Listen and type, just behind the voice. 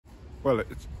Well,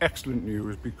 it's excellent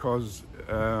news because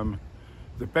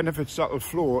the benefits that will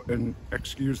flow, and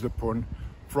excuse the pun,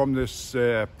 from this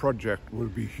project will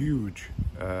be huge.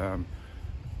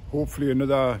 Hopefully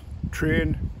another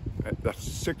train, that's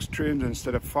 6 trains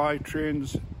instead of 5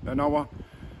 trains an hour,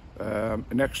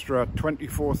 an extra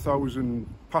 24,000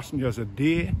 passengers a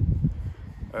day,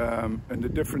 and the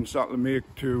difference that will make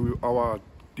to our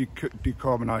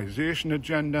decarbonisation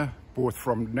agenda, both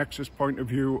from Nexus point of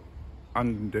view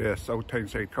and South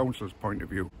Tyneside Council's point of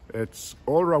view. It's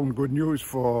all round good news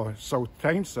for South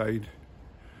Tyneside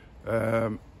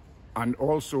and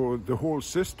also the whole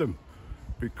system,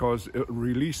 because it'll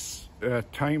release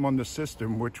time on the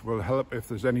system, which will help if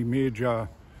there's any major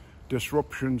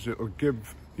disruptions. It'll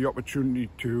give the opportunity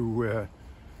to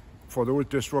for those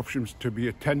disruptions to be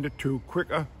attended to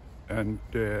quicker and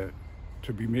to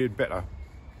be made better.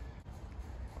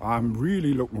 I'm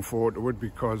really looking forward to it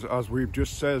because, as we've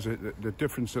just said, the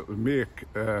difference it will make,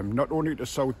 not only to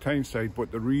South Tyneside,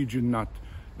 but the region that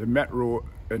the Metro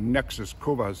and Nexus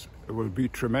covers, it will be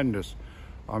tremendous.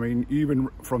 I mean, even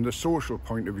from the social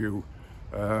point of view,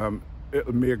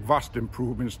 it'll make vast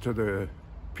improvements to the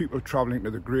people travelling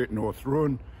to the Great North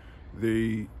Run,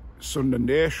 the Sunderland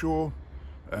Airshow,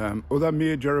 other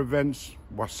major events,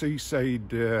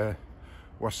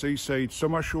 Seaside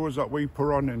summer shows that we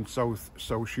put on in South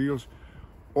Shields.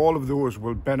 All of those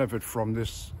will benefit from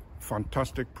this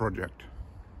fantastic project.